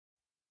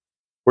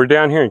We're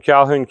down here in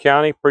Calhoun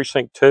County,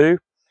 Precinct 2.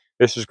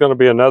 This is going to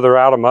be another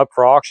item up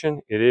for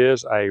auction. It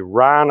is a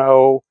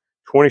Rhino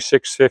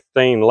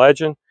 2615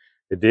 Legend.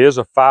 It is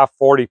a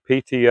 540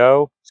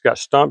 PTO. It's got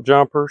stump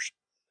jumpers,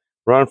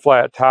 run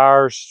flat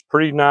tires.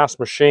 Pretty nice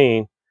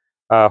machine.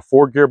 4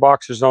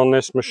 gearboxes on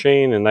this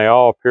machine, and they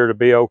all appear to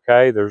be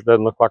okay. There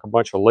doesn't look like a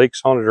bunch of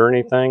leaks on it or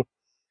anything.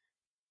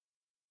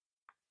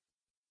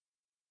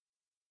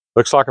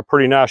 Looks like a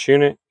pretty nice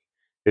unit.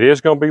 It is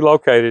going to be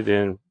located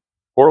in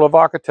Port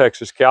Lavaca,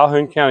 Texas,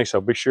 Calhoun County,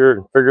 so be sure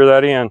and figure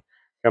that in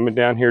coming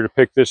down here to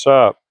pick this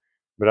up.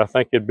 But I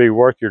think it'd be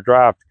worth your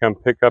drive to come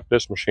pick up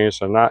this machine.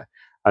 It's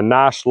a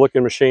nice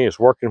looking machine. It's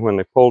working when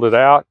they pulled it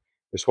out.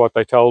 It's what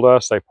they told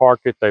us. They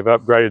parked it. They've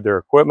upgraded their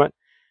equipment.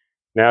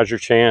 Now's your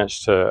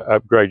chance to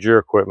upgrade your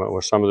equipment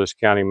with some of this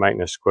county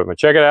maintenance equipment.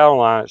 Check it out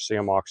online at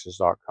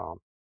cmauctions.com.